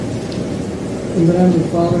In the name of the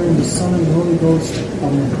Father, and the Son, and the Holy Ghost.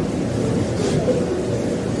 Amen.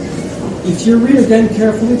 If you read again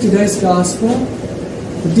carefully today's Gospel,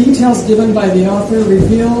 the details given by the author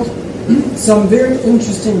revealed some very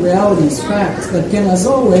interesting realities, facts, that can, as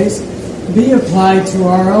always, be applied to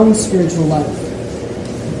our own spiritual life.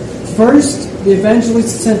 First, the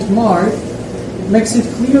evangelist St. Mark makes it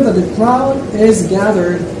clear that the crowd is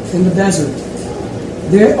gathered in the desert.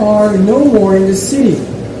 They are no more in the city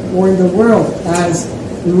or in the world, as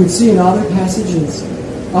we would see in other passages,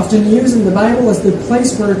 often used in the Bible as the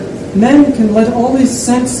place where men can let all his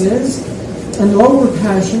senses and lower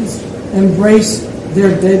passions embrace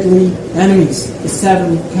their deadly enemies, the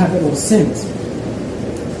 7 capital sins.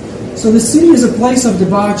 So the city is a place of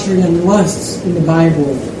debauchery and lusts in the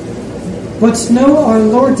Bible. But no, our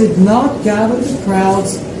Lord did not gather the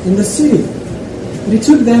crowds in the city, but He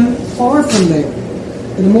took them far from there,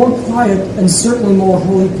 in a more quiet and certainly more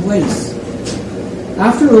holy place.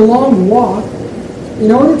 After a long walk,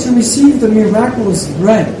 in order to receive the miraculous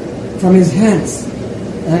bread from His hands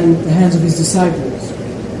and the hands of His disciples,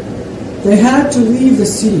 they had to leave the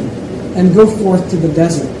city and go forth to the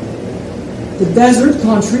desert. The desert,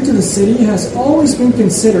 contrary to the city, has always been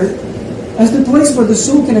considered as the place where the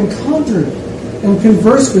soul can encounter and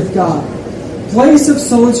converse with God, place of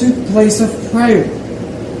solitude, place of prayer.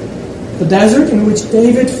 The desert in which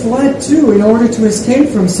David fled to in order to escape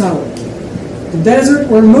from Saul. The desert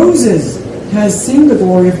where Moses has seen the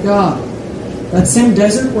glory of God. That same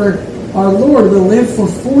desert where our Lord will live for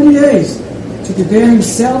 40 days to prepare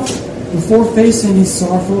Himself before facing His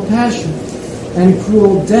sorrowful passion and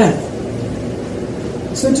cruel death.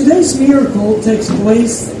 So today's miracle takes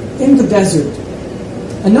place in the desert.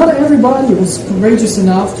 And not everybody was courageous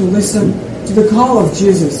enough to listen to the call of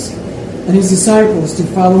Jesus and His disciples to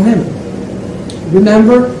follow Him.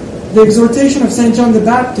 Remember the exhortation of St. John the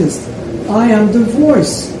Baptist, I am the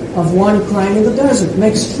voice of one crying in the desert,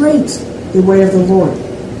 make straight the way of the Lord.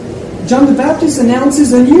 John the Baptist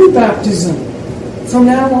announces a new baptism. From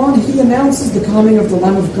now on, he announces the coming of the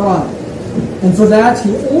Lamb of God. And for that,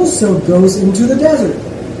 he also goes into the desert.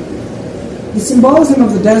 The symbolism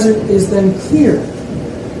of the desert is then clear.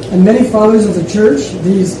 And many fathers of the Church,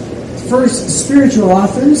 these first spiritual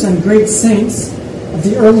authors and great saints of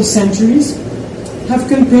the early centuries, have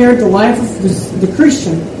compared the life of the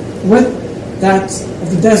Christian with that of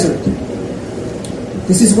the desert.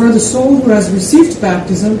 This is where the soul who has received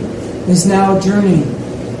baptism is now journeying.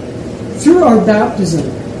 Through our baptism,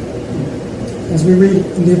 as we read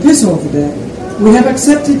in the epistle of the day, we have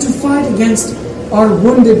accepted to fight against our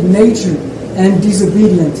wounded nature and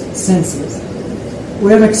disobedient senses.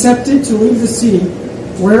 We have accepted to leave the city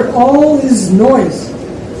where all is noise,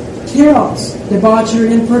 chaos,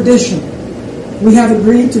 debauchery, and perdition. We have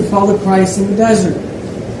agreed to follow Christ in the desert.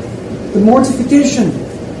 The mortification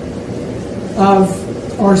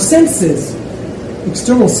of our senses,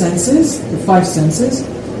 external senses, the 5 senses,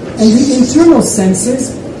 and the internal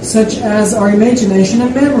senses, such as our imagination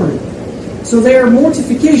and memory. So their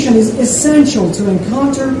mortification is essential to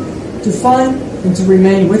encounter, to find, and to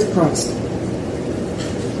remain with Christ.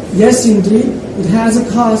 Yes, indeed, it has a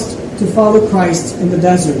cost to follow Christ in the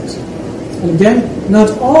desert. And again, not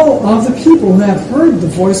all of the people who have heard the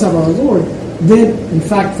voice of our Lord did, in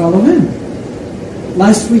fact, follow Him.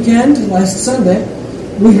 Last Sunday,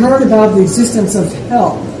 we heard about the existence of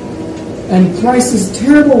hell, and Christ's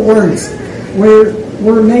terrible words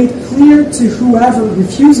were made clear to whoever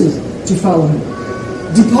refuses to follow Him.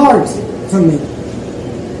 Depart from me.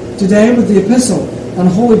 Today, with the epistle on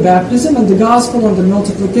holy baptism and the gospel on the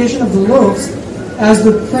multiplication of the loaves, as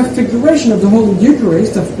the prefiguration of the Holy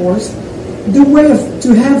Eucharist, of course, the way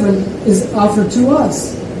to heaven is offered to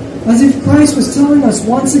us, as if Christ was telling us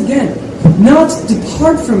once again, not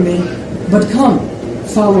depart from me, but come,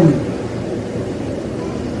 follow me.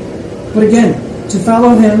 But again, to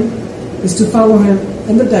follow Him is to follow Him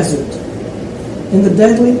in the desert,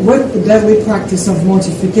 with the deadly practice of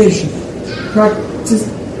mortification.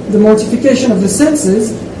 The mortification of the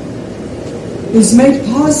senses is made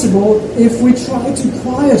possible if we try to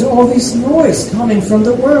quiet all this noise coming from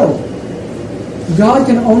the world. God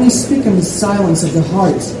can only speak in the silence of the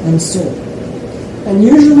heart and soul. And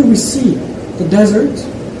usually we see the desert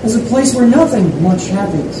as a place where nothing much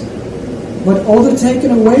happens. But although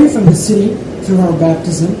taken away from the city through our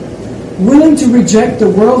baptism, willing to reject the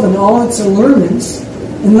world and all its allurements,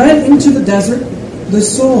 and led into the desert, the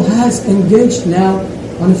soul has engaged now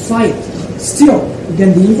on a fight. Still,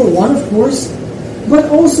 against the evil one, of course, but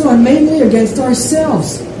also and mainly against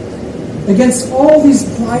ourselves, against all these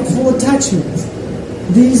prideful attachments,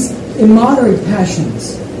 these immoderate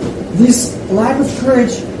passions, this lack of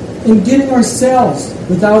courage in giving ourselves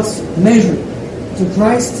without measure to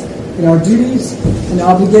Christ in our duties and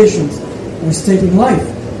obligations in our state in life.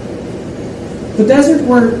 The desert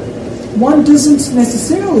where one doesn't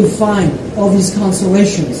necessarily find all these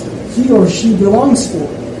consolations he or she belongs for.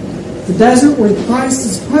 The desert where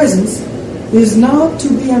Christ's presence is not to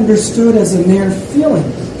be understood as a mere feeling,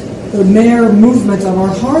 a mere movement of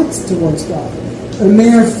our hearts towards God, a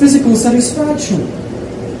mere physical satisfaction,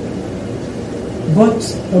 but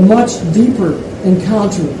a much deeper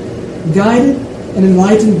encounter, guided and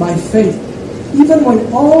enlightened by faith, even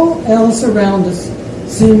when all else around us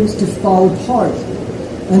seems to fall apart,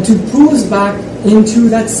 and to pull us back into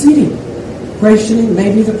that seating, questioning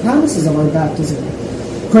maybe the promises of our baptism,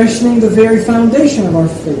 questioning the very foundation of our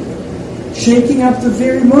faith, shaking up the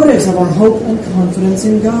very motives of our hope and confidence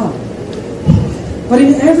in God. But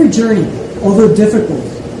in every journey, although difficult,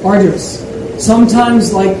 arduous,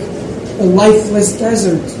 sometimes like a lifeless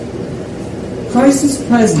desert, Christ's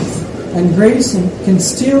presence and grace can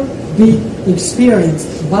still be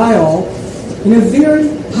experienced by all in a very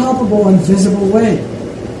palpable and visible way.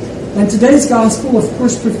 And today's gospel, of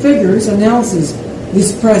course, prefigures, announces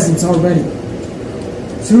this presence already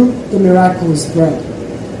through the miraculous bread.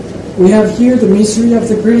 We have here the mystery of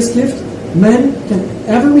the greatest gift men can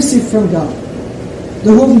ever receive from God,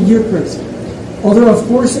 the Holy Eucharist. Although, of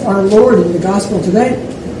course, our Lord in the gospel today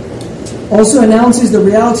also announces the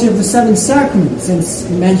reality of the seven sacraments, since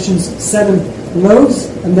he mentions 7 loaves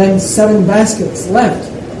and then 7 baskets left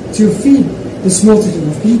to feed this multitude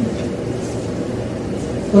of people.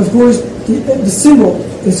 But of course, the symbol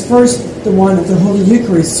is first the one of the Holy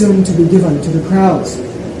Eucharist, soon to be given to the crowds.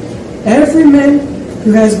 Every man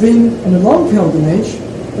who has been on a long pilgrimage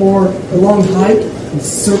or a long hike, it's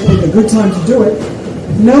certainly a good time to do it,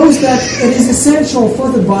 knows that it is essential for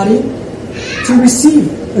the body to receive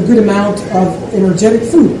a good amount of energetic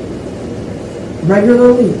food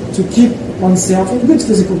regularly to keep oneself in good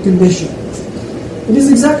physical condition. It is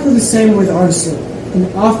exactly the same with our soul, and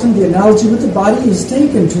often the analogy with the body is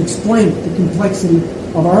taken to explain the complexity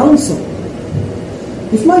of our own soul.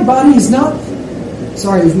 If my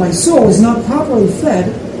soul is not properly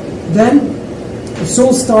fed, then the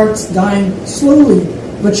soul starts dying slowly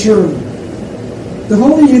but surely. The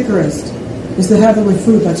Holy Eucharist is the heavenly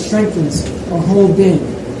food that strengthens our whole being.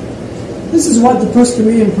 This is what the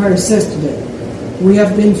post-communion prayer says today. We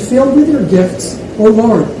have been filled with your gifts, O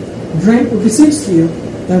Lord. Grant, we beseech you,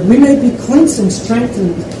 that we may be cleansed and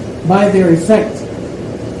strengthened by their effect.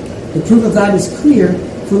 The proof of that is clear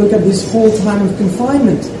if we look at this whole time of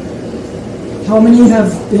confinement. How many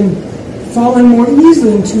have been falling more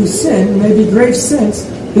easily into sin, maybe grave sins,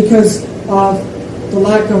 because of the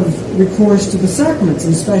lack of recourse to the sacraments,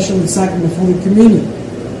 and especially the sacrament of Holy Communion.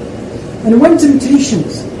 And when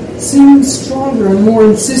temptations seem stronger and more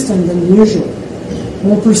insistent than usual,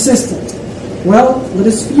 more persistent, well, let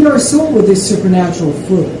us feed our soul with this supernatural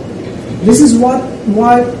food. This is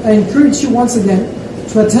why I encourage you once again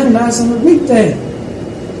to attend Mass on a weekday,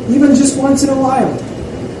 even just once in a while,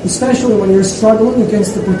 especially when you're struggling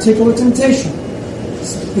against a particular temptation,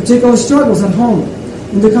 particular struggles at home,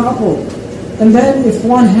 in the couple. And then if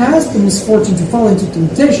one has the misfortune to fall into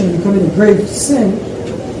temptation and commit a grave sin,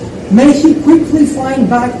 may he quickly find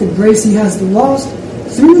back the grace he has lost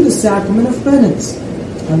through the sacrament of penance.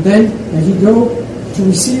 And then may he go to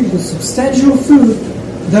receive the substantial food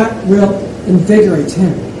that will invigorate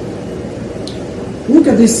him. Look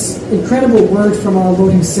at this incredible word from our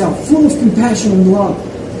Lord himself, full of compassion and love.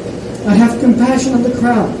 I have compassion on the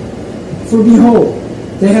crowd, for behold,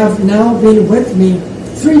 they have now been with me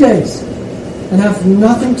 3 days, and have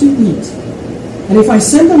nothing to eat. And if I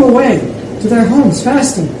send them away to their homes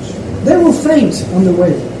fasting, they will faint on the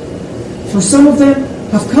way. For some of them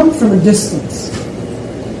have come from a distance.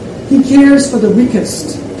 He cares for the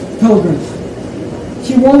weakest pilgrim.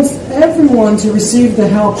 He wants everyone to receive the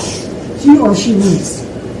help he or she needs.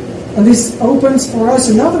 And this opens for us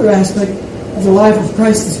another aspect of the life of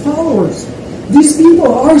Christ's followers. These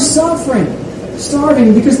people are suffering,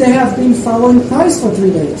 starving, because they have been following Christ for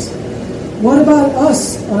 3 days. What about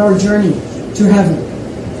us on our journey to heaven?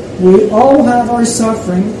 We all have our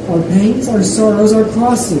suffering, our pains, our sorrows, our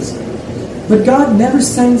crosses. But God never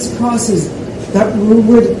sends crosses that we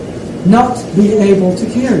would not be able to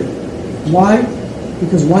carry. Why?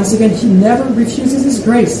 Because once again, He never refuses His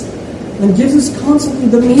grace and gives us constantly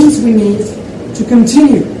the means we need to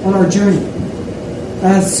continue on our journey,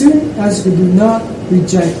 as soon as we do not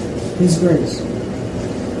reject His grace.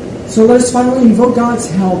 So let us finally invoke God's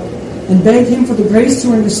help and beg Him for the grace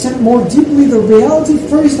to understand more deeply the reality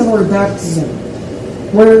first of our baptism,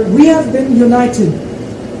 where we have been united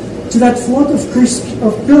to that flock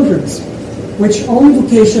of pilgrims, which only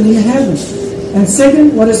vocation in heaven. And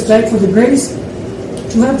second, let us beg for the grace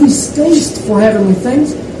to have this taste for heavenly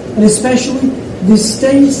things, and especially this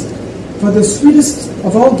taste for the sweetest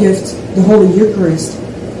of all gifts, the Holy Eucharist.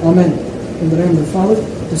 Amen. In the name of the Father,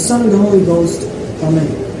 the Son, and the Holy Ghost.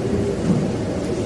 Amen.